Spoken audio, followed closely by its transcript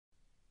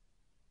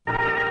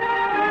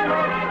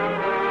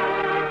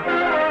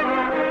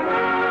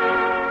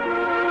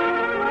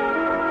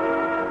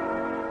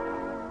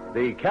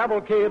The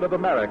Cavalcade of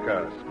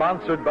America,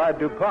 sponsored by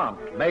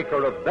DuPont,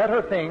 maker of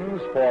better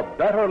things for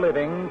better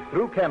living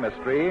through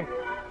chemistry,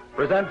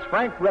 presents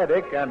Frank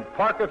Reddick and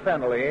Parker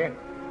Fennelly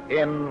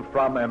in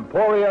From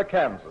Emporia,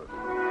 Kansas.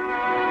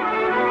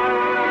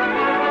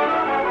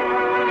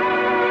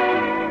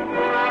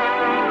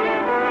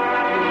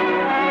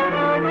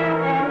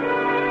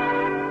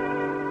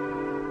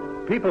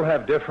 People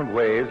have different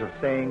ways of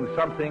saying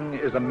something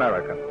is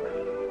American.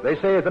 They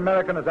say as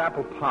American as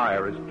apple pie,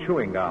 or as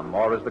chewing gum,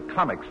 or as the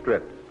comic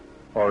strips,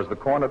 or as the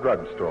corner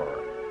drugstore.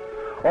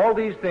 All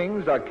these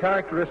things are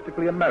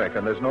characteristically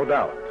American, there's no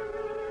doubt.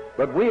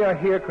 But we are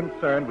here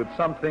concerned with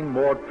something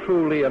more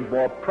truly and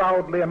more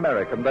proudly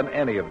American than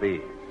any of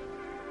these.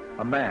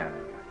 A man.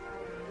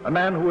 A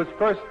man who is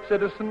first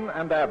citizen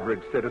and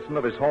average citizen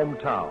of his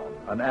hometown,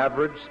 an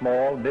average,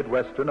 small,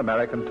 Midwestern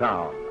American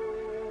town.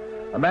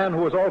 A man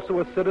who is also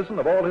a citizen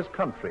of all his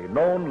country,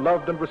 known,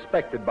 loved, and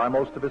respected by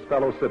most of his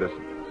fellow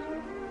citizens.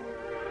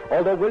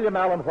 Although William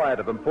Allen White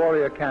of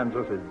Emporia,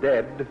 Kansas, is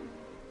dead,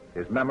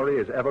 his memory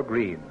is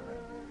evergreen,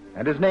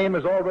 and his name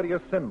is already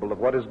a symbol of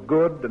what is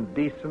good and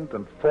decent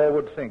and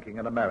forward-thinking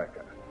in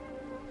America.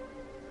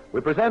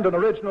 We present an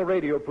original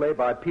radio play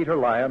by Peter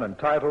Lyon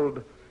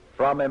entitled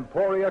From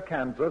Emporia,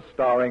 Kansas,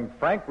 starring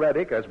Frank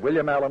Reddick as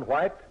William Allen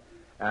White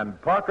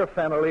and Parker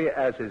Fennelly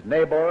as his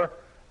neighbor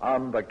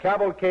on the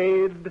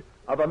Cavalcade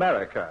of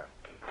America.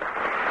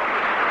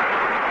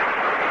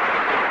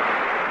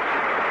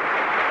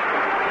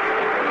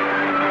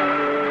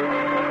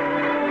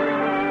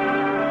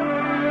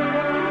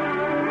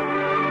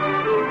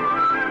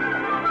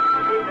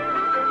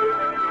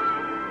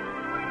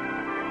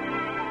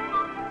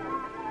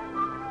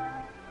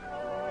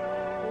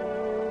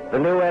 The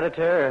new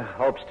editor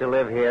hopes to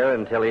live here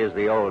until he is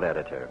the old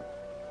editor,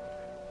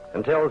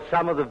 until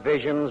some of the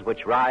visions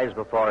which rise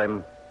before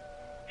him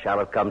shall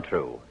have come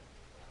true.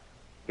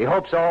 He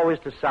hopes always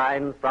to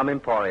sign From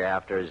Emporia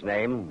after his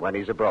name when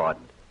he's abroad,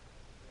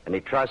 and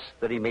he trusts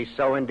that he may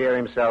so endear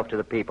himself to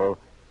the people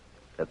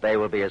that they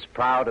will be as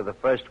proud of the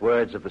first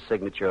words of the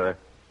signature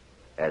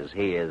as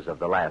he is of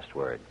the last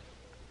words.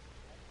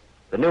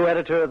 The new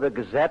editor of the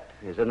Gazette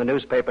is in the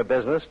newspaper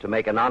business to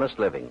make an honest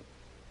living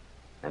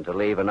and to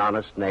leave an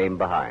honest name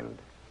behind.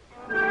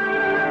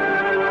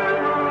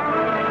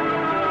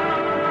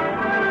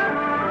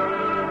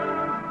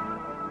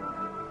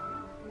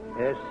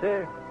 Yes,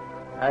 sir.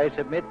 I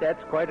submit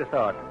that's quite a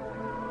thought.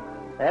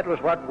 That was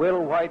what Will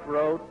White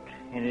wrote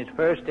in his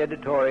first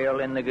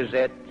editorial in the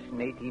Gazette in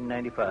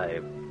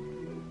 1895.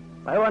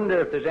 I wonder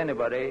if there's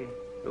anybody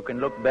who can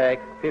look back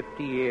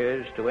 50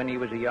 years to when he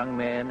was a young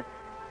man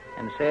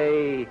and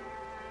say,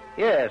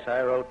 yes,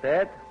 I wrote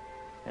that,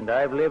 and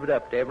I've lived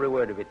up to every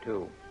word of it,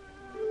 too.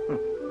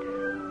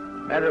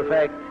 Matter of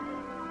fact,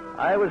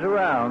 I was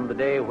around the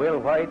day Will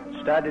White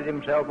started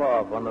himself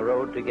off on the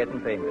road to getting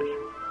famous.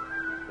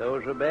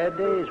 Those were bad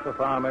days for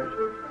farmers.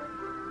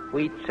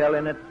 Wheat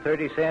selling at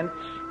 30 cents,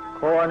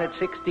 corn at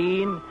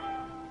 16,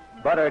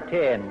 butter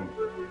 10,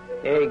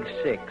 eggs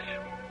 6,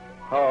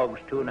 hogs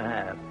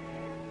 2.5.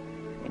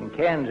 In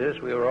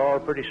Kansas, we were all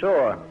pretty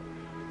sore.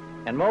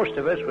 And most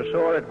of us were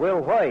sore at Will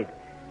White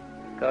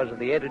because of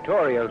the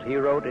editorials he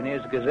wrote in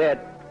his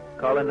Gazette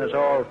calling us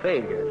all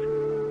failures.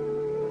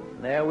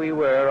 And there we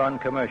were on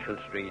Commercial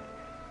Street.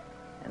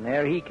 And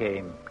there he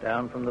came,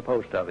 down from the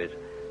post office,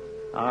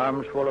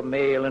 arms full of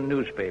mail and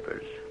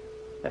newspapers.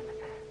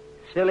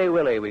 Silly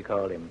Willie, we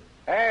called him.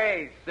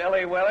 Hey,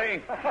 Silly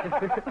Willie.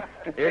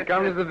 Here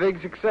comes the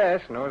big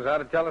success. Knows how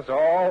to tell us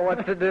all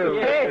what to do.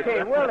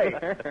 Hey, Willie,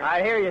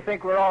 I hear you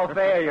think we're all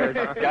failures.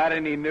 Got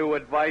any new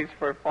advice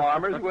for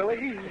farmers,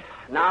 Willie?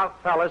 Now,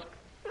 fellas,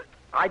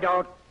 I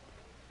don't.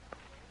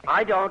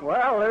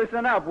 Well,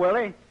 loosen up,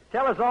 Willie.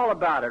 Tell us all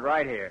about it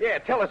right here. Yeah,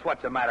 tell us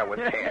what's the matter with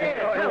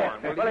Kansas. Go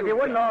on. Well, if you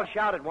wouldn't all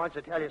shout at once,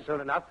 I'll tell you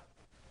soon enough.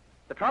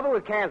 The trouble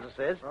with Kansas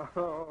is...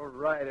 Oh,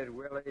 write it,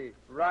 Willie.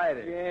 Write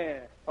it.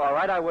 Yeah. All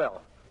right, I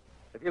will.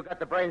 If you've got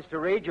the brains to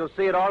read, you'll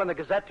see it all in the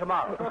Gazette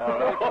tomorrow.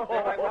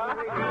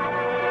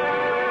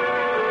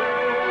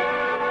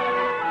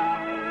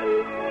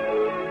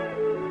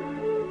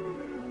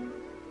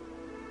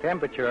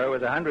 Temperature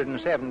was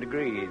 107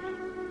 degrees.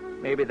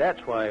 Maybe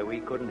that's why we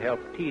couldn't help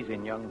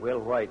teasing young Will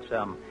White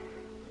some.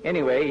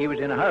 Anyway, he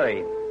was in a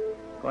hurry.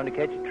 Going to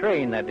catch a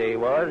train that day he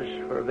was,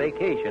 for a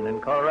vacation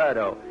in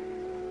Colorado.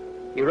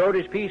 He wrote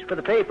his piece for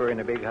the paper in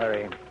a big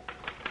hurry.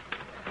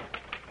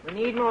 We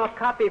need more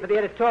copy for the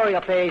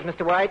editorial page,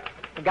 Mr. White.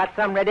 You got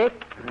some ready?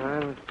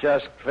 I'm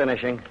just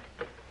finishing.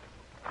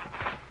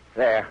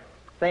 There.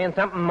 Saying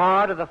something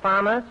more to the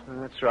farmers?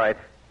 That's right.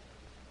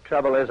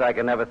 Trouble is, I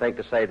can never think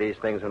to say these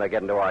things when I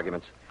get into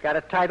arguments. Got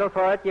a title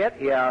for it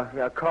yet?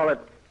 Yeah, call it,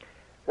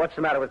 What's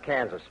the Matter with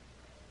Kansas?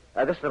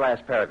 This is the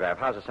last paragraph.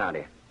 How's it sound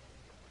to you?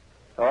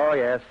 Oh,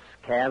 yes,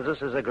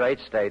 Kansas is a great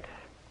state.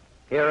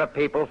 Here are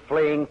people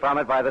fleeing from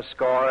it by the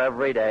score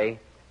every day.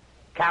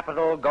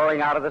 Capital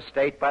going out of the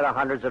state by the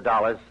hundreds of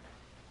dollars.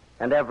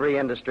 And every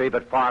industry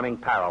but farming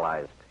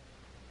paralyzed.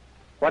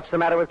 What's the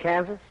matter with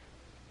Kansas?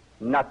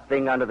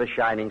 Nothing under the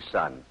shining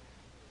sun.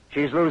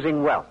 She's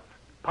losing wealth,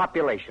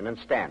 population, and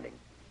standing.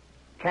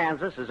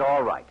 Kansas is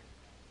all right.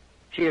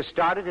 She has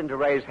started in to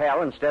raise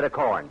hell instead of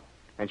corn,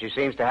 and she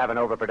seems to have an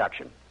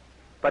overproduction.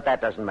 But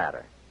that doesn't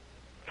matter.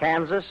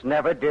 Kansas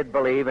never did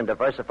believe in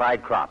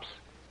diversified crops.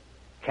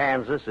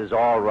 Kansas is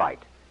all right.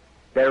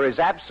 There is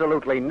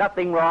absolutely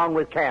nothing wrong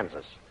with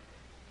Kansas.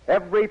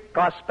 Every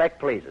prospect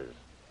pleases,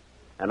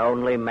 and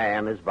only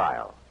man is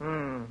vile.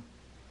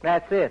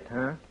 That's it,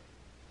 huh?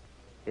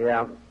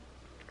 Yeah,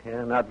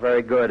 not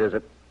very good, is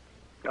it?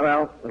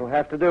 Well, it'll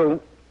have to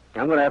do.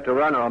 I'm going to have to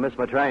run or I'll miss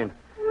my train.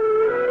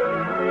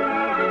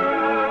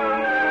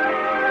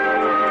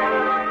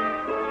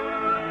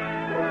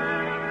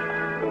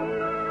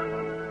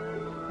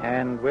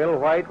 And Will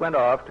White went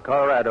off to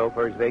Colorado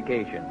for his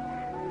vacation.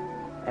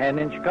 And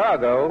in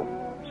Chicago,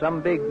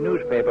 some big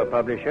newspaper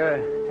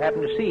publisher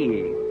happened to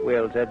see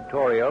Will's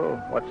editorial,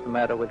 What's the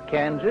Matter with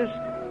Kansas?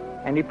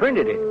 And he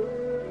printed it.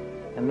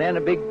 And then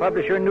a big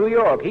publisher in New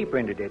York, he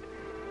printed it.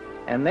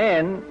 And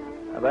then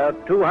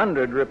about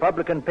 200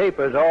 Republican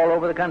papers all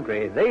over the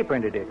country, they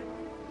printed it.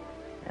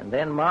 And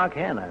then Mark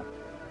Hanna,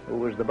 who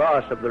was the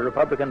boss of the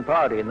Republican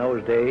Party in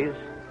those days,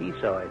 he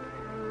saw it.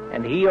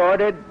 And he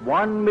ordered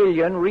 1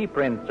 million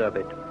reprints of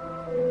it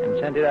and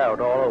sent it out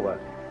all over.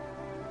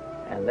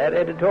 And that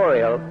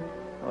editorial,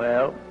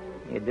 well,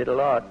 it did a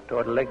lot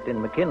toward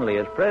electing McKinley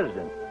as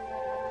president.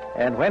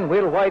 And when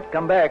Will White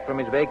come back from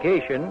his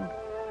vacation,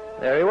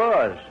 there he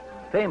was,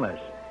 famous,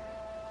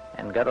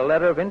 and got a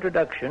letter of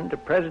introduction to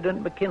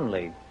President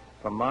McKinley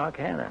from Mark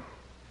Hanna.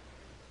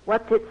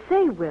 What's it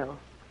say, Will?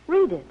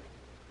 Read it.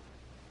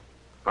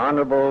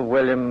 Honorable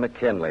William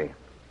McKinley,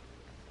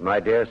 my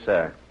dear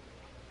sir,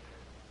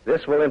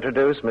 this will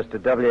introduce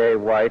Mr. W.A.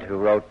 White, who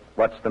wrote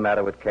What's the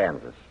Matter with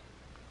Kansas.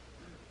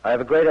 I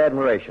have a great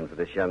admiration for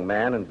this young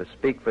man and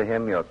bespeak for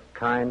him your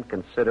kind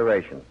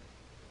consideration.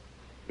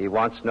 He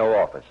wants no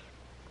office.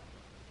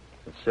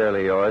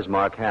 Sincerely yours,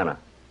 Mark Hanna.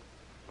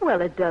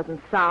 Well, it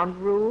doesn't sound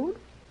rude.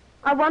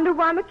 I wonder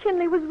why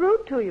McKinley was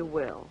rude to you,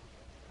 Will.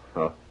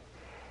 Oh,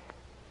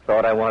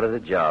 thought I wanted a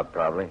job,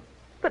 probably.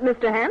 But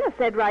Mr. Hanna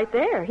said right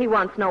there he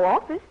wants no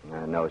office.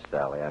 I know,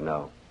 Sally, I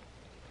know.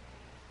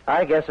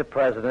 I guess a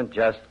president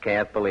just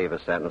can't believe a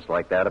sentence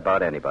like that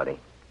about anybody.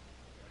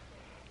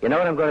 You know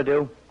what I'm going to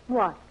do?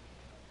 What?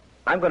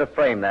 I'm going to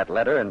frame that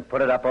letter and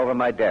put it up over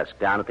my desk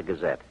down at the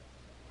Gazette.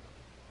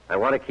 I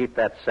want to keep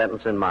that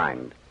sentence in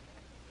mind.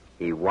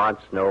 He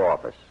wants no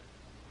office.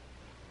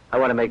 I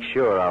want to make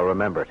sure I'll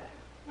remember it.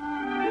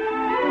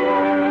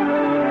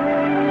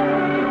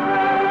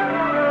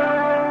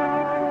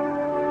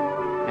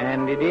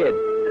 And he did.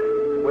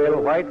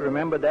 Will White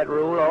remembered that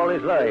rule all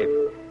his life.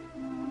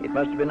 It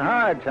must have been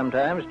hard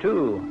sometimes,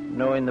 too,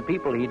 knowing the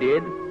people he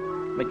did.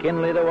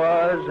 McKinley there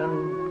was,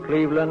 and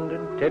Cleveland,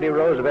 and Teddy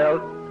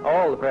Roosevelt,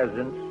 all the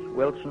presidents,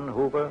 Wilson,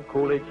 Hoover,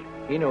 Coolidge,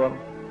 he knew them.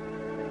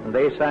 And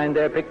they signed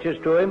their pictures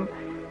to him,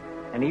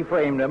 and he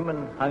framed them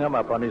and hung them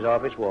up on his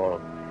office wall.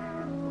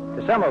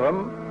 To some of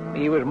them,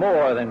 he was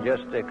more than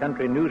just a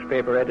country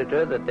newspaper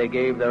editor that they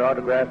gave their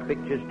autographed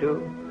pictures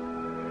to.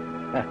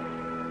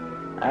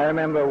 I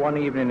remember one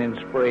evening in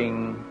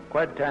spring,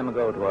 quite a time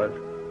ago it was,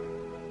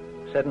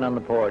 sitting on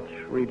the porch,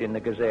 reading the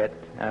Gazette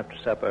after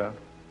supper,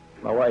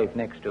 my wife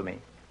next to me.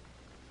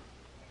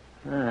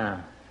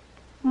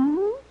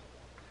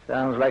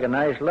 Sounds like a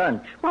nice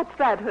lunch. What's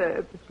that,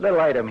 Herb? Little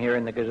item here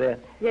in the Gazette.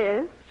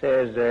 Yes?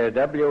 Says,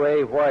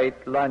 W.A.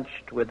 White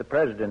lunched with the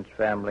president's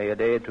family a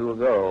day or two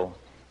ago.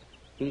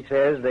 He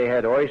says they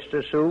had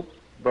oyster soup,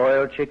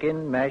 broiled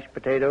chicken, mashed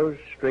potatoes,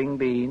 string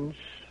beans,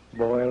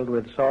 boiled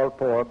with salt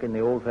pork in the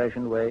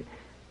old-fashioned way,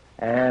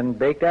 and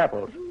baked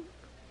apples.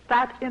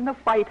 That in the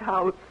White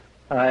House.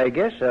 I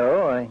guess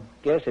so. I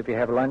guess if you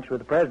have lunch with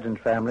the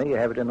president's family, you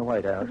have it in the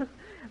White House.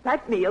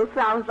 That meal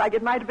sounds like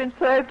it might have been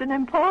served in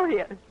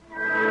Emporia.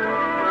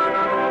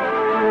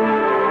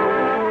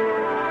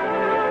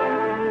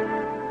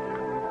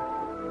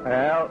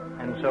 Well,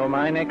 and so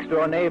my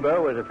next-door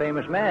neighbor was a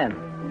famous man,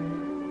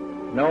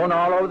 known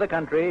all over the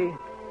country,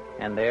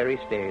 and there he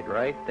stayed,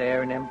 right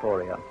there in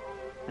Emporia.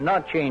 And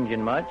not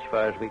changing much, as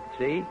far as we could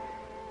see.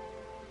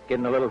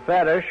 Getting a little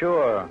fatter,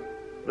 sure.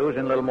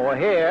 Losing a little more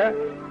hair,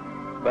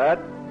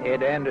 but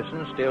Ed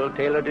Anderson still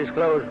tailored his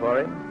clothes for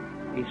him.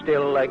 He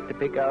still liked to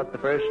pick out the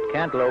first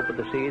cantaloupe of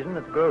the season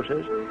at the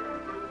grocer's.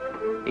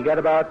 He got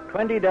about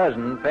 20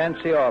 dozen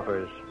fancy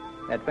offers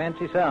at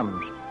fancy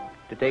sums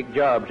to take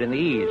jobs in the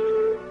East.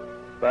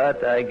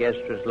 But I guess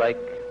it was like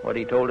what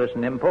he told us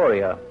in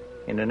Emporia,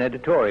 in an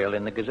editorial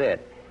in the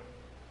Gazette.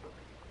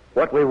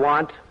 What we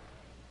want,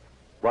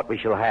 what we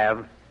shall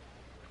have,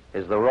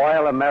 is the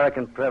royal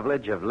American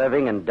privilege of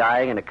living and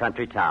dying in a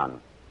country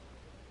town,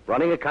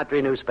 running a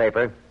country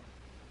newspaper,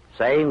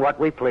 saying what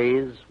we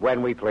please,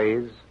 when we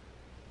please,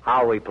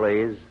 how we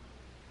please,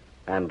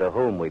 and to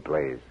whom we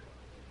please.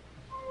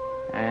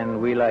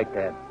 And we like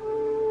that,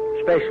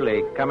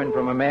 especially coming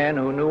from a man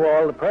who knew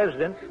all the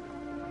presidents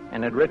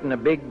and had written a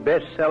big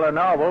bestseller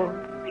novel,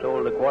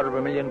 sold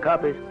 250,000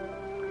 copies.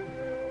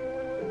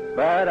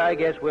 But I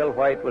guess Will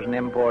White was an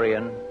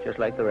Emporian, just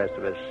like the rest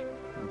of us,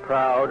 and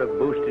proud of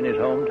boosting his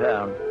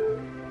hometown.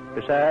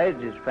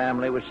 Besides, his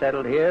family was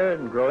settled here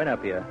and growing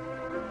up here.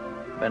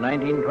 By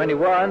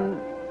 1921,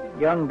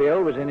 young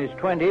Bill was in his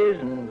 20s,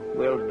 and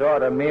Will's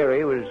daughter,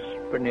 Mary, was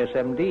pretty near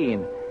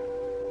 17.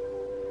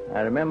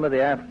 I remember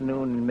the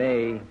afternoon in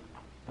May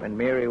when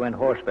Mary went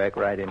horseback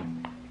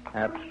riding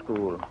after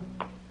school.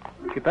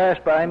 She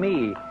passed by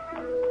me,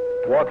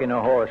 walking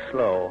her horse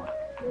slow.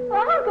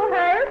 Oh, Uncle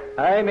Herb.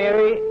 Hi,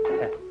 Mary.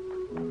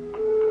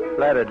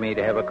 Flattered me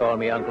to have her call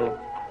me Uncle.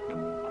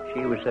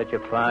 She was such a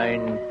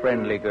fine,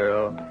 friendly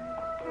girl.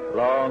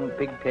 Long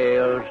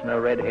pigtails and a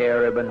red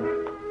hair ribbon.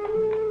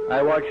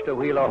 I watched her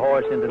wheel her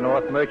horse into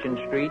North Merchant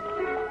Street,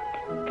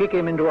 kick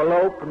him into a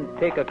lope, and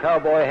take a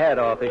cowboy hat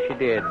off as she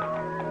did.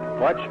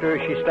 Watched her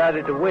as she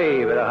started to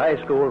wave at a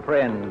high school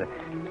friend.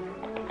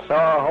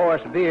 Saw her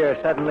horse veer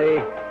suddenly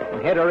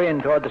and head her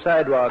in toward the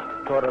sidewalk,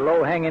 toward a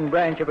low-hanging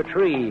branch of a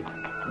tree,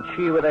 and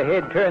she with her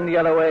head turned the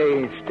other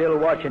way, still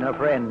watching her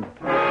friend.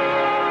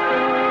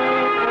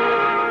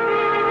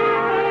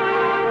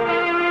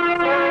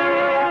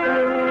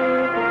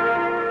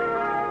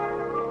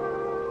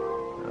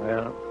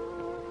 Well,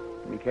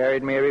 we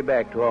carried Mary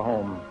back to her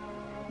home.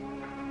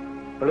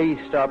 Police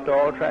stopped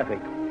all traffic.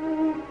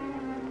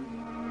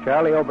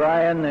 Charlie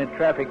O'Brien, the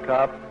traffic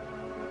cop,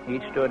 he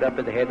stood up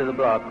at the head of the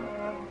block.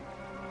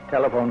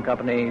 Telephone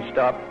company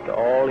stopped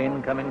all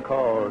incoming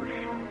calls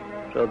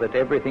so that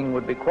everything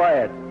would be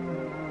quiet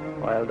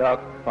while Doc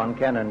Von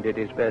Cannon did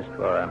his best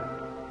for her.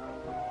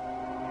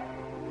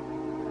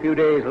 A few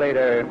days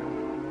later,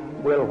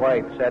 Will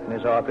White sat in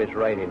his office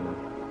writing,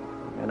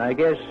 and I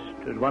guess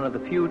it was one of the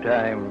few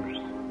times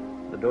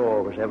the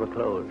door was ever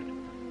closed.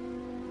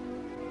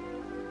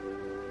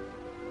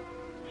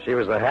 She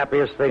was the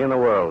happiest thing in the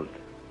world.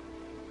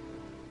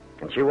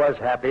 And she was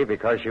happy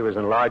because she was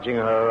enlarging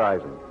her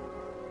horizon.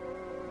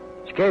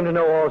 She came to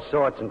know all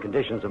sorts and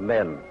conditions of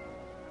men.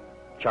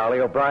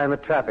 Charlie O'Brien, the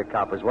traffic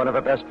cop, was one of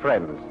her best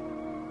friends.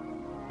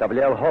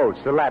 W.L.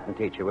 Holtz, the Latin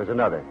teacher, was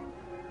another.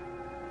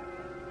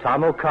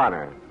 Tom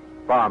O'Connor,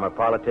 farmer,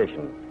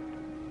 politician.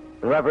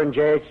 And Reverend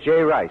J.H.J.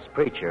 Rice,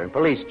 preacher and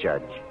police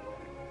judge.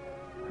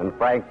 And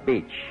Frank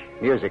Beach,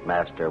 music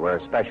master, were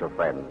her special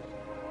friends.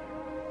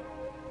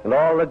 And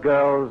all the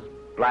girls,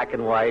 black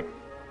and white,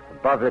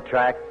 above the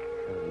track,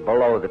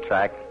 below the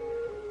track,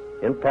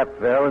 in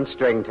Pepville and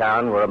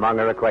Stringtown, were among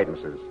her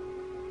acquaintances.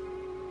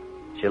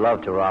 She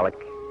loved to rollick.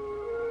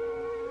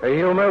 Her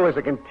humor was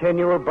a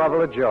continual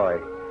bubble of joy.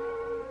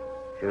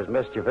 She was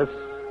mischievous,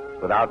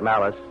 without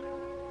malice,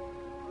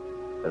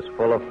 as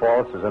full of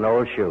faults as an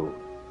old shoe.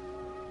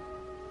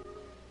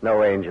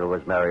 No angel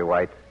was Mary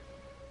White,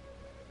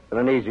 and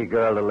an easy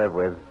girl to live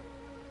with,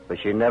 but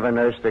she never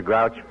nursed a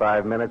grouch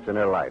 5 minutes in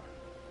her life.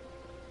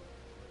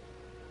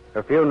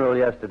 Her funeral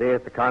yesterday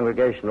at the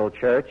Congregational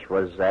Church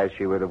was as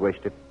she would have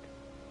wished it.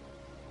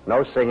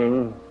 No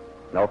singing,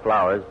 no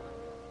flowers,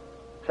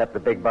 except a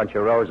big bunch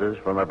of roses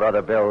from her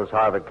brother Bill's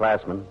Harvard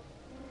classman.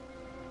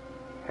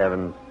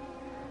 Heavens,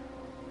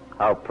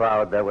 how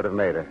proud that would have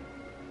made her.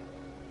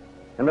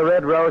 And the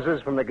red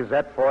roses from the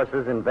Gazette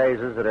forces in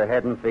vases at her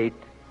head and feet,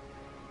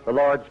 the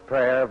Lord's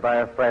Prayer by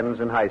her friends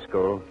in high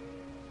school.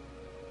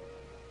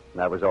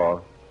 And that was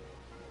all.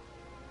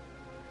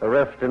 A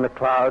rift in the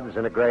clouds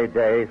in a gray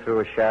day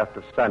threw a shaft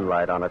of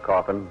sunlight on her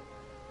coffin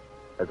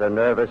as her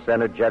nervous,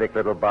 energetic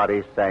little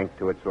body sank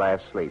to its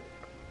last sleep.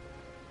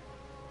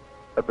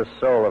 But the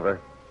soul of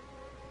her,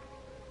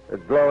 the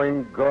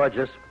glowing,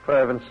 gorgeous,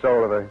 fervent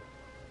soul of her,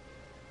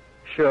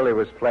 surely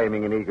was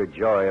flaming in eager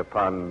joy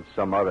upon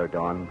some other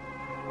dawn.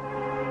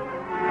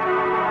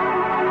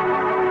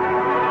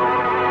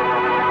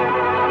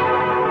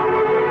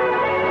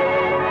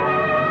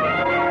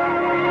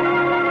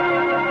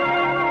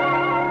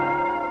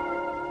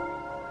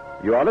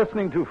 You are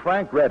listening to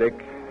Frank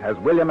Reddick as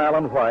William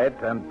Allen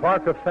White and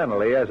Parker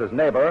Fennelly as his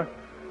neighbor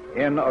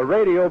in a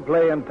radio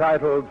play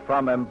entitled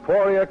From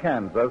Emporia,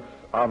 Kansas,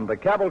 on the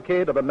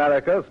Cavalcade of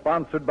America,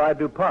 sponsored by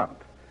DuPont,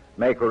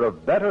 maker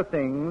of better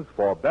things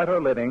for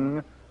better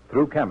living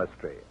through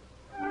chemistry.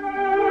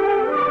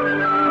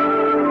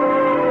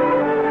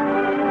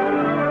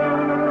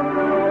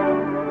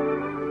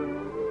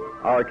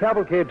 Our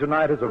cavalcade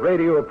tonight is a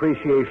radio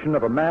appreciation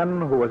of a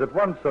man who was at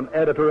once an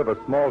editor of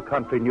a small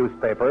country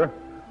newspaper,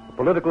 a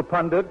political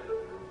pundit,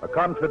 a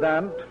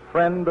confidant,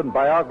 friend, and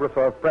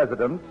biographer of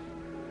presidents,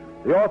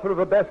 the author of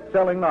a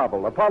best-selling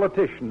novel, a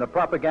politician, a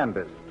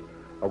propagandist,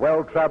 a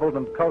well-traveled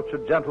and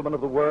cultured gentleman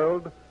of the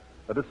world,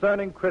 a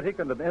discerning critic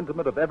and an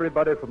intimate of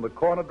everybody from the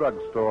corner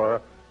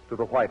drugstore to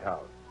the White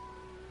House.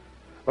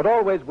 But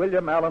always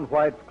William Allen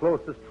White's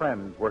closest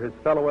friends were his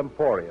fellow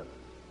Emporians,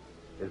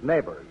 his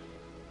neighbors.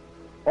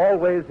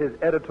 Always his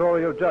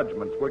editorial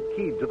judgments were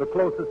keyed to the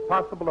closest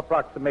possible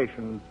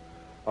approximations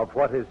of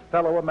what his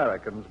fellow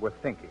Americans were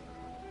thinking.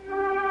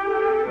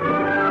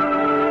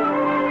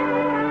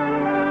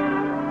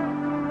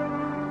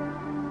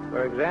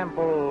 For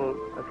example,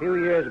 a few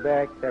years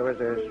back, there was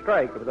a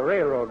strike of the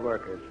railroad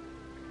workers.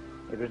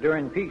 It was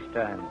during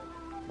peacetime.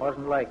 It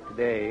wasn't like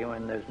today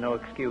when there's no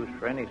excuse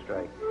for any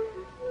strike.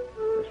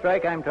 The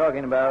strike I'm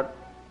talking about,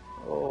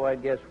 I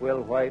guess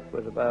Will White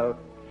was about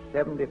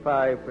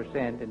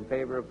 75% in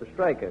favor of the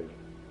strikers.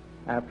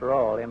 After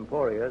all,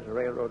 Emporia is a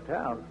railroad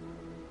town.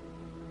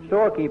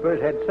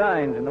 Storekeepers had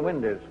signs in the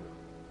windows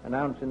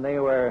announcing they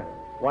were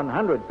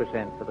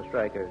 100% for the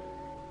strikers.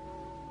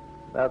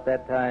 About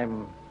that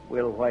time,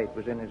 Will White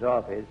was in his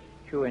office,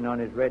 chewing on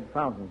his red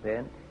fountain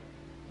pen,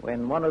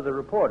 when one of the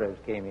reporters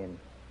came in.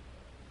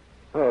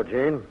 Oh,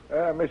 Gene.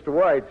 Mr.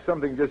 White,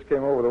 something just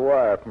came over the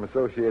wire from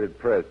Associated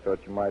Press. Thought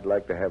you might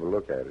like to have a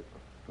look at it.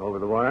 Over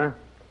the wire?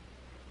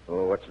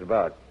 Oh, what's it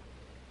about?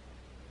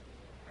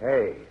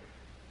 Hey,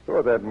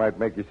 Thought that might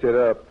make you sit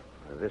up.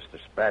 this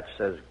dispatch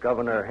says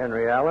Governor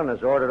Henry Allen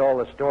has ordered all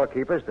the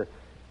storekeepers to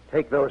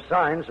take those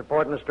signs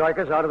supporting the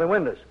strikers out of the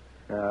windows.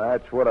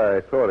 That's what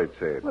I thought it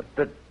said. What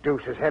the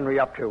deuce is Henry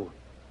up to?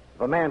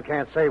 If a man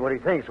can't say what he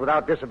thinks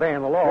without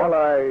disobeying the law... Well,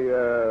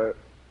 I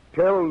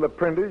tell the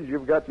printers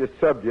you've got your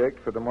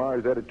subject for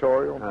tomorrow's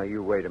editorial. Now,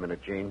 you wait a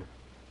minute, Gene.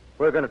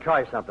 We're going to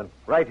try something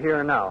right here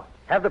and now.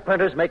 Have the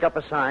printers make up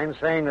a sign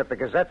saying that the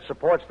Gazette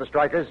supports the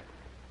strikers.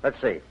 Let's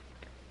see.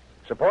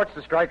 Supports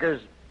the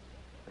strikers...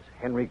 Has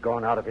Henry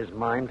gone out of his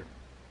mind?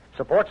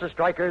 Supports the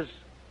strikers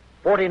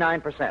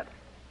 49%.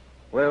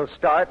 We'll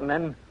start, and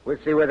then we'll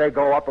see where they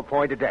go up a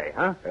point a day,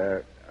 huh?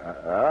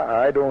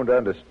 I don't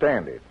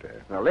understand it.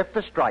 Now, if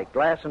the strike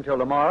lasts until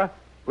tomorrow,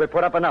 we'll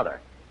put up another,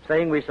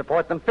 saying we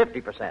support them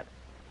 50%.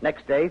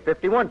 Next day,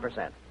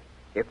 51%.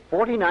 If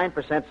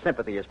 49%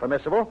 sympathy is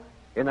permissible,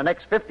 in the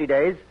next 50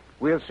 days,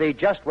 we'll see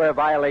just where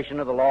violation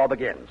of the law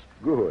begins.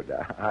 Good.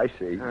 I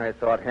see. I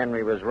thought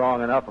Henry was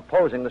wrong enough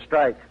opposing the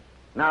strike.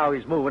 Now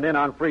he's moving in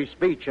on free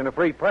speech and a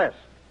free press.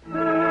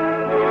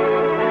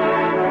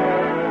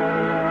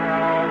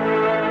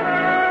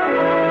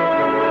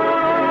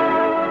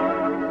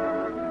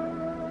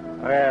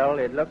 Well,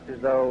 it looked as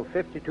though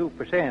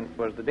 52%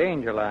 was the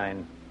danger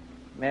line.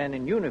 Men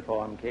in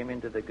uniform came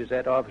into the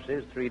Gazette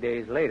offices 3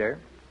 days later.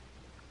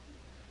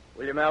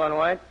 William Allen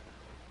White?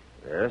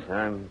 Yes,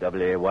 I'm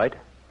W.A. White.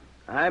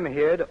 I'm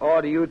here to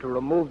order you to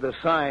remove the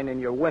sign in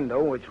your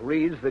window which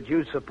reads that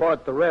you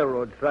support the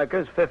railroad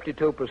strikers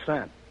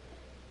 52%.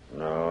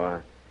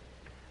 No,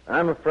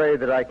 I'm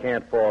afraid that I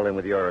can't fall in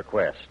with your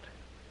request.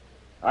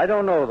 I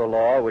don't know the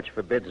law which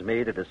forbids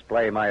me to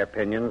display my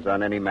opinions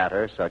on any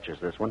matter such as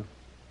this one.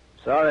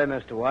 Sorry,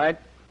 Mr. White.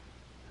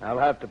 I'll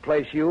have to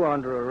place you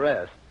under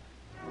arrest.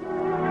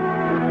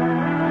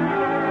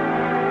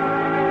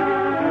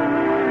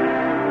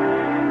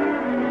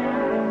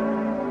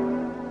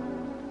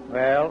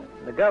 Well,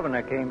 the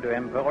governor came to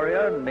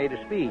Emporia and made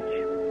a speech.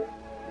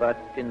 But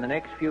in the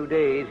next few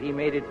days, he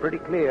made it pretty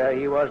clear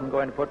he wasn't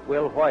going to put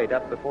Will White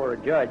up before a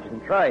judge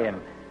and try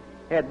him.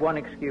 Had one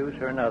excuse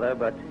or another,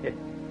 but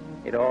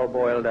it all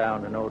boiled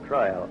down to no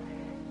trial.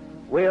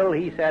 Will,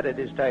 he sat at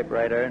his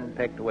typewriter and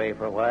pecked away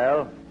for a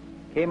while,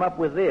 came up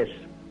with this,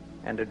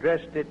 and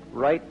addressed it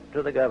right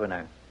to the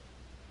governor.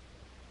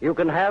 You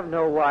can have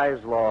no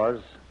wise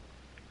laws,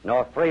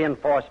 nor free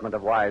enforcement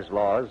of wise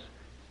laws,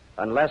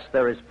 unless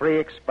there is free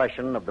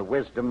expression of the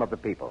wisdom of the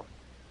people.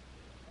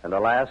 And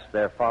alas,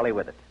 their folly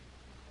with it.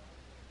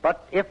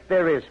 But if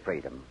there is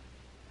freedom,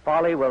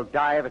 folly will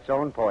die of its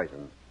own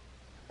poison,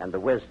 and the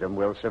wisdom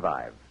will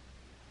survive.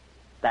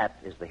 That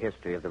is the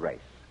history of the race.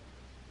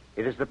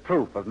 It is the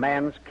proof of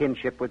man's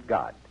kinship with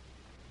God.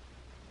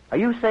 Now,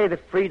 you say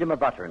that freedom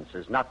of utterance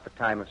is not the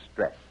time of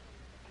stress.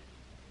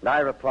 And I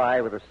reply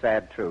with a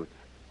sad truth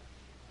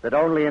that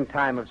only in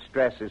time of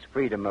stress is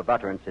freedom of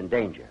utterance in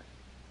danger.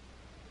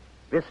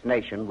 This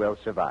nation will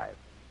survive.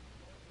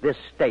 This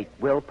state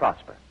will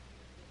prosper.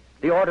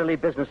 The orderly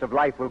business of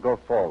life will go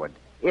forward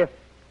if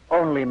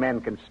only men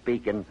can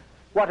speak in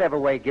whatever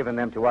way given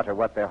them to utter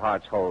what their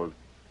hearts hold,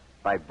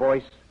 by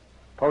voice,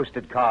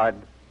 posted card,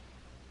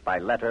 by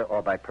letter,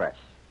 or by press.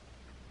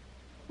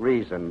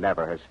 Reason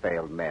never has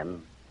failed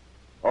men.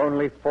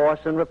 Only force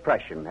and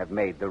repression have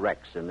made the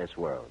wrecks in this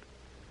world.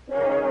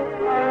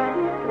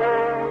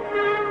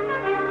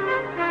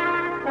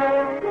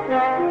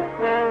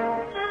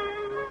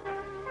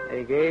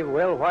 They gave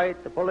Will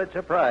White the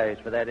Pulitzer Prize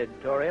for that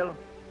editorial,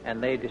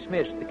 and they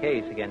dismissed the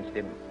case against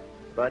him.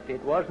 But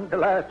it wasn't the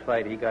last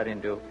fight he got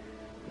into,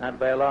 not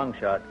by a long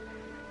shot.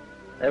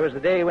 There was the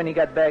day when he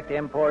got back to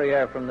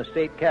Emporia from the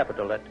state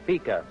capitol at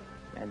Topeka,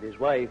 and his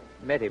wife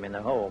met him in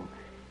the home.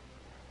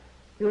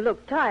 You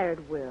look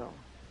tired, Will.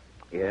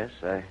 Yes,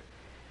 I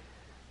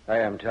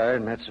am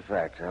tired, and that's a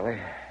fact, Sally.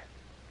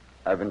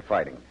 I've been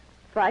fighting.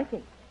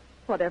 Fighting?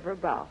 Whatever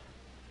about?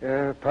 The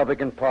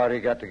Republican Party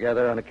got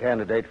together on a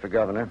candidate for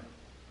governor.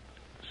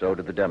 So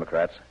did the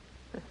Democrats.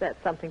 Is that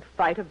something to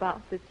fight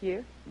about this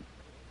year?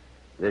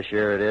 This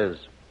year it is.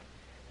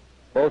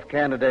 Both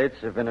candidates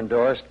have been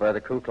endorsed by the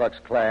Ku Klux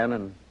Klan,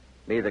 and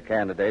neither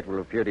candidate will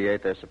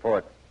repudiate their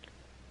support.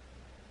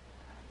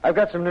 I've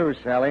got some news,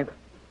 Sally.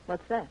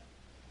 What's that?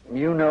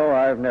 You know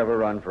I've never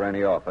run for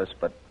any office,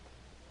 but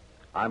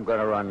I'm going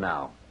to run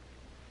now.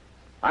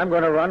 I'm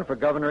going to run for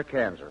governor of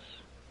Kansas.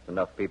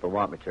 Enough people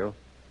want me to.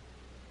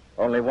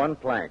 Only one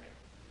plank.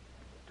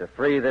 To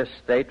free this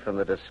state from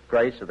the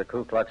disgrace of the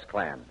Ku Klux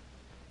Klan.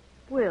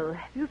 Will,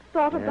 have you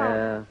thought about...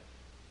 Yeah,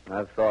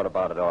 I've thought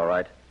about it all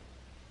right.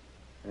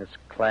 This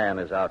Klan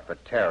is out for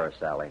terror,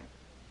 Sally.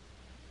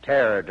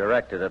 Terror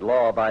directed at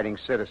law-abiding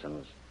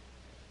citizens.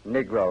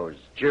 Negroes,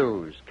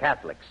 Jews,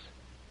 Catholics.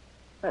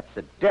 That's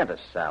the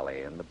dentist,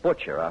 Sally, and the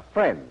butcher, our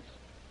friends.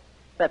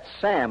 That's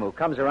Sam, who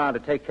comes around to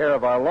take care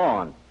of our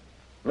lawn.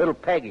 Little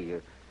Peggy,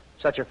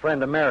 such a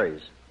friend of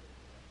Mary's.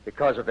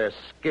 Because of their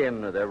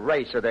skin or their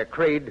race or their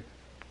creed,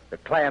 the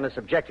Klan is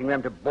subjecting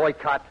them to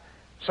boycott,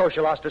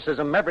 social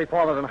ostracism, every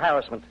form of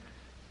harassment,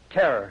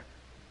 terror.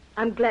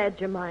 I'm glad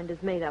your mind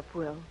is made up,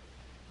 Will.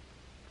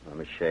 I'm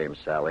ashamed,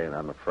 Sally, and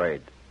I'm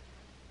afraid.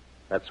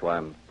 That's why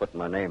I'm putting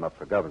my name up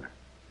for governor.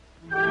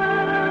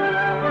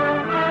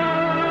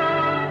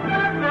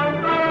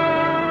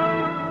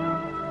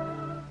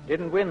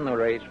 Didn't win the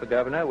race for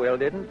governor, Will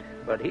didn't,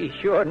 but he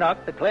sure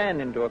knocked the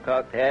Klan into a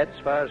cocked hat as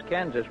far as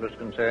Kansas was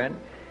concerned.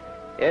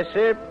 Yes,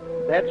 sir,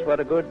 that's what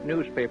a good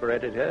newspaper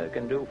editor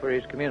can do for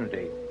his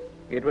community.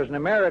 It was an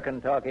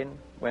American talking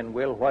when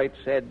Will White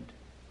said,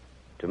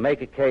 "To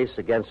make a case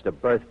against a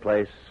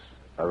birthplace,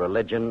 a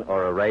religion,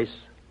 or a race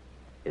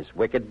is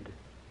wicked,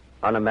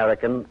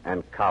 un-American,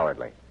 and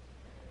cowardly."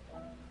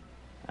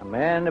 A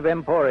man of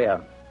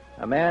Emporia,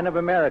 a man of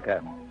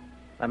America,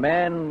 a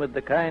man with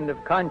the kind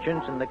of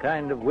conscience and the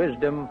kind of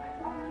wisdom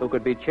who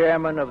could be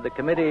chairman of the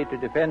Committee to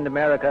Defend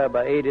America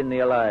by Aiding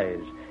the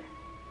Allies.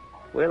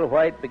 Will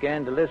White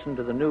began to listen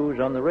to the news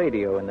on the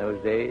radio in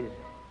those days.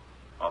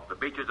 Off the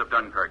beaches of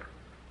Dunkirk,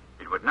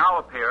 it would now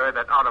appear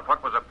that out of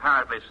what was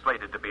apparently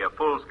slated to be a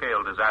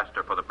full-scale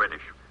disaster for the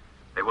British,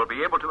 they will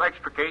be able to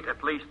extricate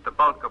at least the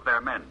bulk of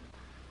their men.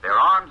 Their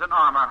arms and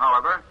armor,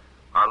 however,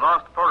 are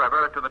lost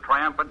forever to the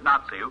triumphant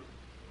Nazi.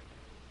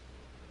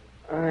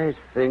 I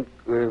think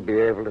we'll be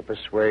able to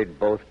persuade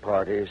both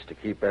parties to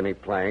keep any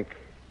plank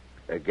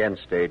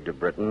against aid to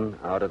Britain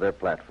out of their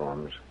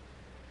platforms.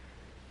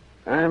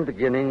 I'm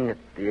beginning at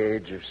the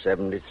age of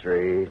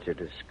 73 to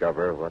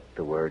discover what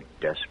the word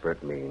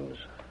desperate means.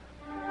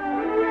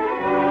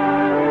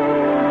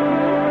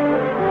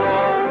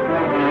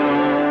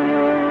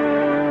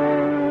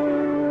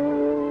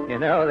 You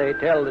know, they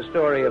tell the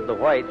story of the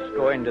Whites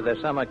going to their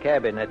summer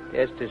cabin at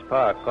Estes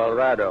Park,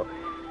 Colorado,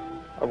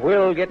 of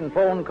Will getting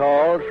phone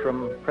calls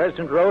from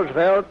President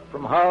Roosevelt,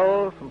 from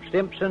Hull, from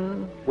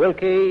Stimson,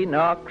 Wilkie,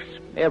 Knox,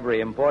 every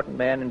important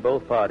man in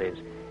both parties,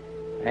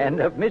 and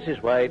of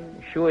Mrs. White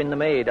shooing the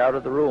maid out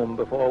of the room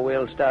before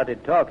Will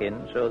started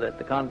talking so that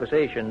the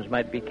conversations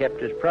might be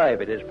kept as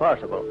private as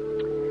possible.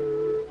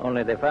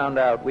 Only they found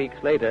out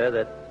weeks later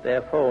that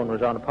their phone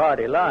was on a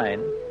party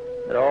line,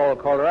 that all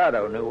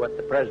Colorado knew what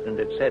the president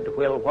had said to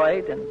Will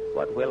White and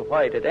what Will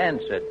White had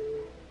answered.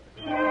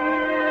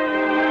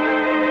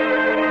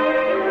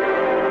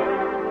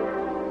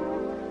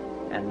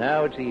 And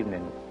now it's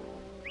evening,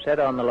 set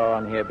on the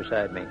lawn here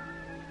beside me.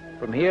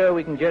 From here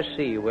we can just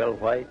see Will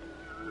White,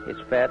 his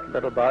fat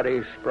little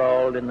body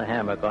sprawled in the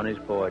hammock on his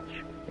porch,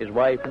 his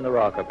wife in the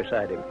rocker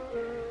beside him.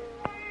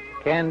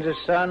 Kansas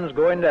sun's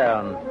going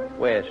down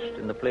west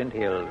in the Flint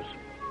Hills.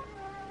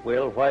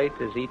 Will White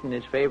has eaten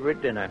his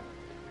favorite dinner,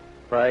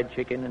 fried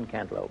chicken and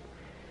cantaloupe.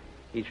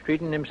 He's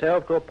treating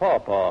himself to a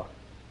pawpaw,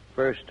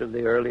 first of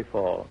the early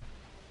fall.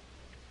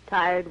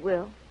 Tired,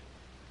 Will?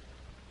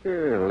 A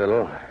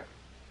little.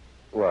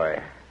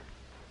 Why?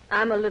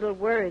 I'm a little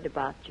worried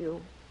about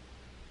you.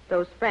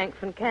 Those Frank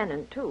von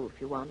Cannon, too,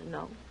 if you want to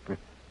know.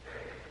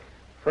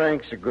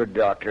 Frank's a good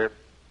doctor,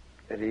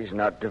 but he's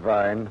not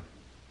divine.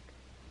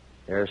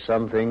 There are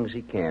some things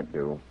he can't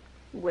do.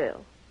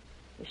 Will,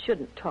 you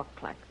shouldn't talk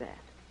like that.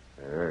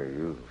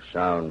 You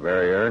sound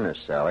very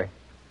earnest, Sally.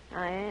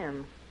 I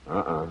am.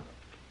 Uh-uh.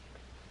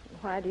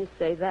 Why do you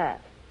say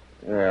that?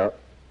 Well,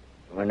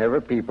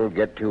 whenever people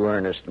get too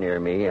earnest near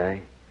me,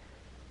 I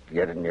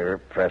get an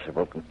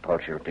irrepressible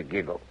compulsion to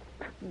giggle.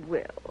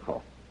 Will.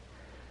 Oh.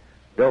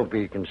 Don't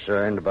be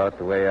concerned about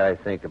the way I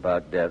think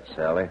about death,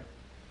 Sally.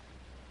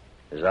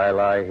 As I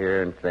lie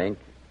here and think,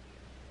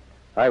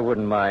 I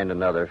wouldn't mind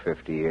another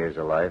 50 years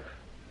of life.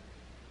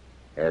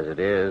 As it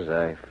is,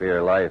 I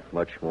fear life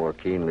much more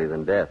keenly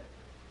than death.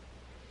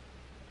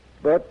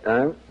 But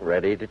I'm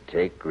ready to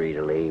take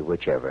greedily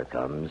whichever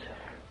comes.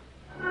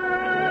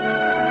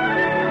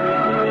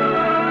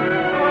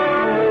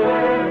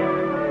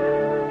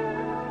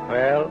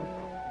 Well,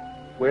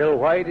 Will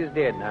White is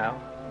dead now.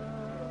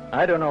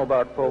 I don't know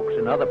about folks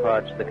in other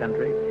parts of the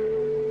country,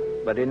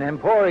 but in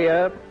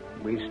Emporia,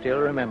 we still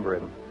remember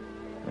him.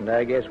 And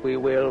I guess we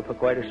will for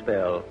quite a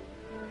spell.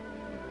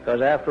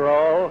 Because after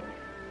all,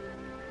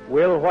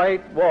 Will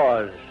White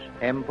was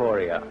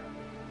Emporia.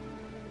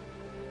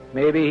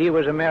 Maybe he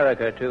was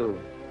America, too.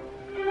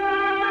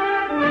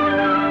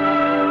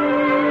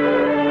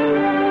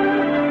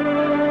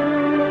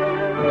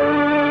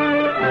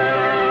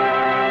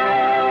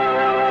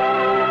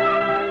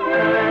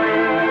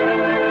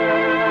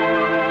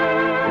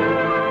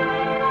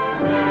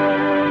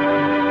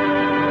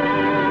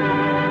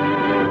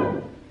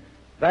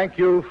 Thank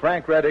you,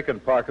 Frank Reddick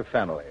and Parker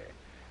Fennelly.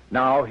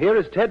 Now, here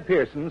is Ted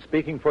Pearson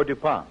speaking for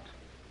DuPont.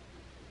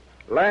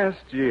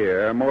 Last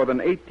year, more than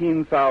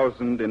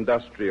 18,000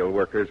 industrial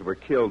workers were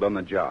killed on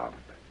the job,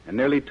 and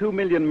nearly 2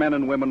 million men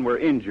and women were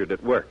injured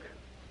at work.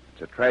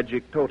 a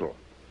tragic total.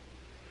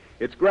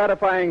 It's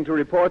gratifying to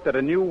report that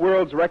a new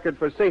world's record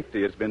for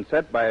safety has been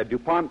set by a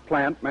DuPont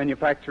plant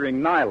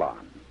manufacturing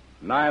nylon.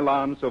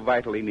 Nylon so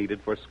vitally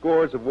needed for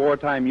scores of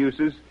wartime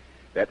uses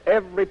that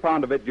every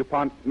pound of it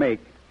DuPont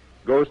make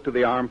goes to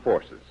the armed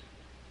forces.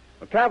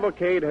 The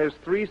Cavalcade has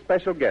three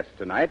special guests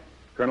tonight.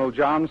 Colonel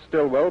John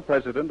Stillwell,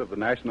 President of the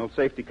National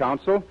Safety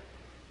Council,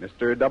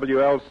 Mr.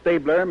 W.L.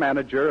 Stabler,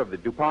 Manager of the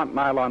DuPont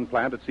Nylon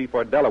Plant at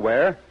Seaford,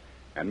 Delaware,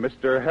 and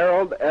Mr.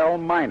 Harold L.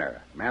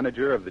 Miner,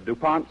 Manager of the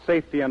DuPont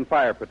Safety and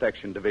Fire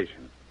Protection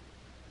Division.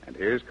 And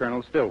here's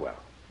Colonel Stillwell.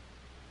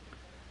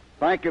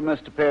 Thank you,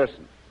 Mr.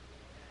 Pearson.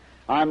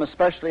 I'm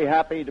especially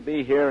happy to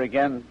be here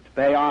again to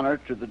pay honor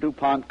to the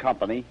DuPont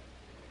Company,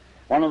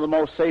 one of the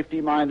most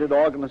safety-minded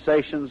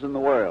organizations in the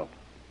world.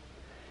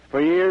 For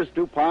years,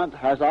 DuPont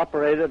has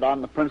operated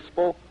on the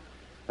principle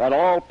that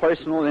all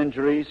personal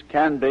injuries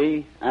can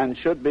be and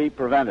should be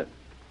prevented.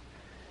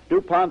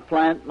 DuPont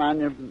plant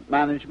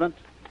management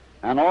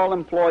and all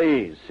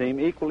employees seem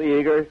equally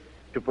eager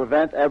to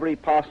prevent every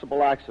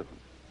possible accident.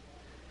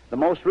 The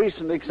most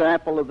recent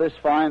example of this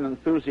fine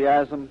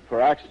enthusiasm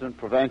for accident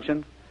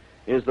prevention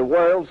is the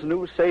world's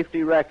new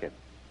safety record,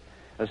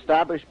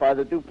 established by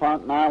the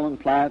DuPont Nylon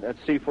plant at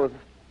Seaforth,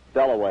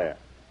 Delaware.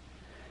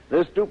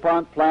 This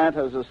DuPont plant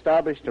has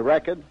established a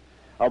record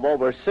of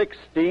over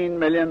 16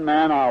 million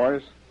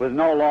man-hours with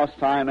no lost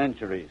time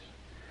injuries,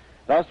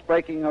 thus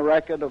breaking a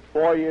record of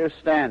 4 years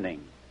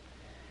standing,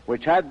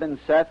 which had been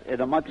set in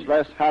a much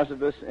less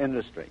hazardous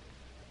industry.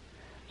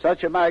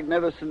 Such a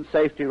magnificent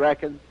safety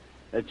record,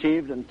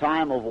 achieved in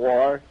time of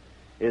war,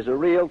 is a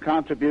real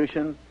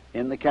contribution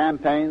in the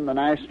campaign the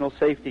National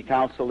Safety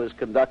Council is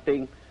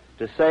conducting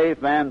to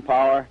save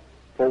manpower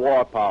for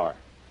war power.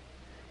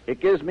 It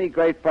gives me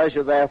great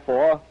pleasure,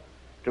 therefore,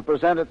 to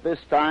present at this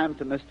time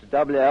to Mr.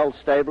 W.L.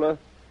 Stabler,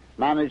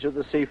 manager of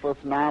the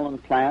Seaforth Nylon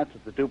plant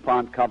at the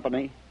DuPont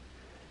Company,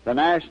 the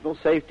National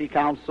Safety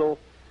Council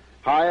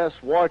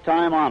highest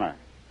wartime honor,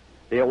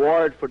 the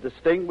award for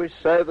distinguished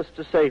service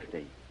to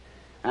safety.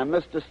 And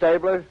Mr.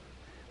 Stabler,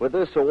 with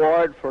this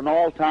award for an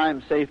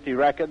all-time safety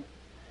record,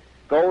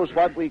 goes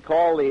what we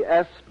call the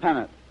S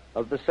pennant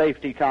of the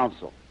Safety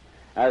Council,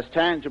 as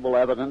tangible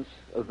evidence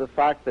of the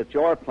fact that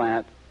your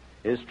plant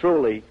is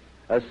truly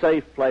a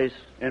safe place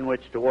in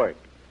which to work.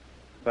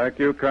 Thank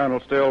you, Colonel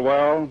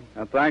Stillwell,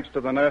 and thanks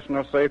to the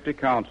National Safety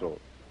Council.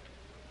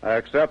 I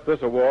accept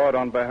this award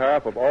on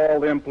behalf of all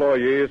the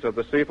employees of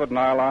the Seaford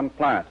Nylon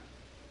plant.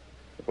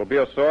 It will be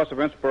a source of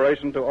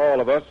inspiration to all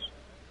of us,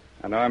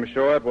 and I'm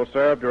sure it will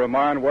serve to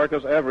remind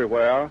workers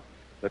everywhere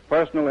that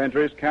personal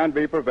injuries can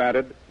be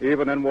prevented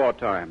even in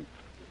wartime.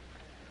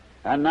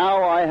 And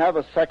now I have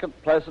a second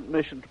pleasant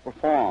mission to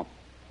perform.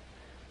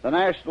 The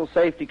National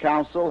Safety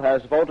Council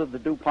has voted the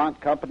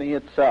DuPont Company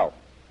itself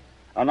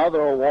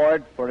another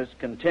award for its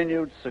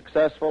continued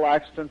successful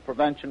accident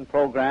prevention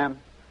program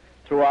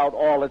throughout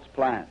all its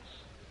plants.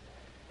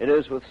 It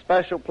is with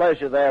special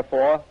pleasure,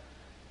 therefore,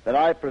 that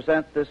I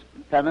present this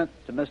pennant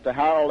to Mr.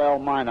 Harold L.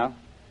 Miner,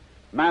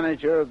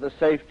 manager of the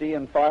Safety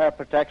and Fire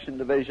Protection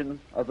Division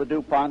of the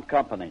DuPont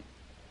Company.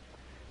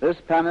 This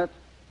pennant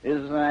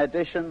is an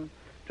addition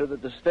to the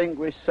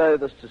Distinguished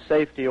Service to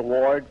Safety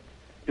Award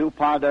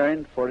DuPont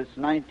earned for its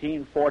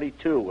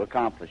 1942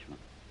 accomplishment.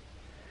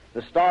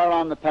 The star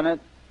on the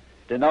pennant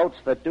denotes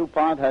that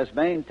DuPont has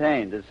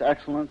maintained its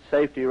excellent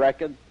safety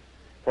record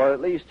for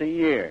at least a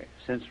year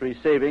since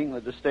receiving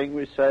the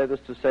Distinguished Service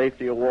to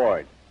Safety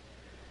Award.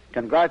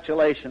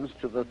 Congratulations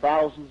to the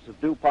thousands of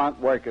DuPont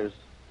workers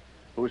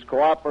whose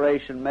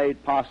cooperation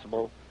made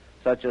possible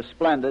such a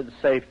splendid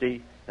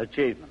safety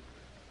achievement.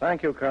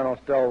 Thank you, Colonel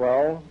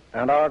Stillwell,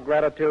 and our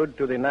gratitude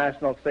to the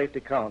National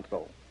Safety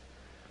Council.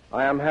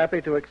 I am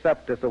happy to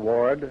accept this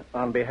award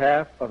on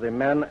behalf of the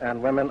men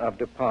and women of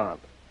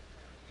DuPont.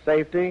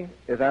 Safety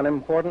is an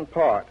important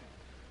part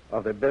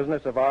of the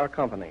business of our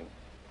company.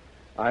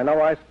 I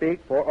know I speak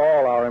for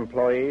all our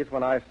employees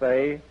when I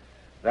say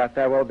that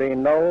there will be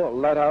no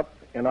let-up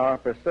in our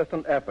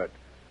persistent effort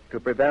to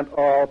prevent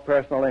all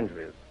personal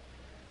injuries.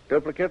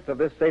 Duplicates of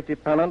this safety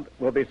pennant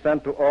will be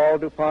sent to all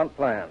DuPont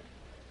plants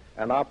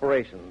and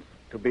operations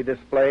to be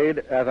displayed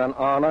as an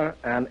honor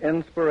and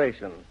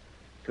inspiration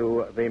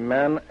to the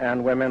men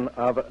and women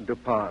of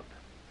DuPont.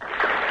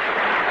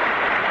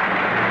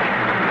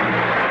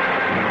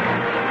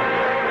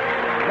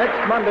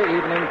 Next Monday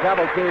evening,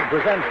 Cavalcade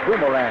presents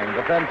Boomerang,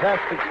 the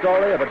fantastic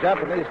story of a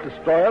Japanese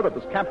destroyer that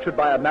was captured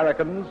by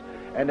Americans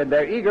and in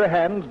their eager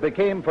hands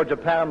became for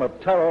Japan a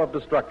terror of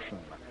destruction.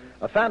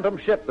 A phantom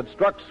ship that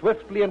struck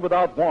swiftly and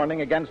without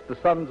warning against the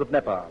sons of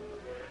Nippon.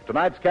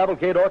 Tonight's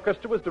Cavalcade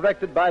Orchestra was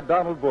directed by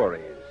Donald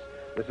Voorhees.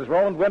 This is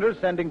Roland Winters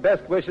sending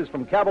best wishes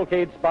from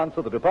Cavalcade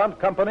sponsor, the DuPont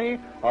Company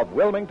of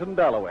Wilmington,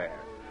 Delaware.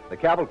 The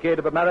Cavalcade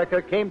of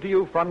America came to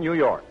you from New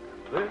York.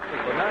 This is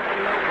the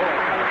National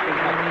Broadcasting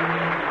Company.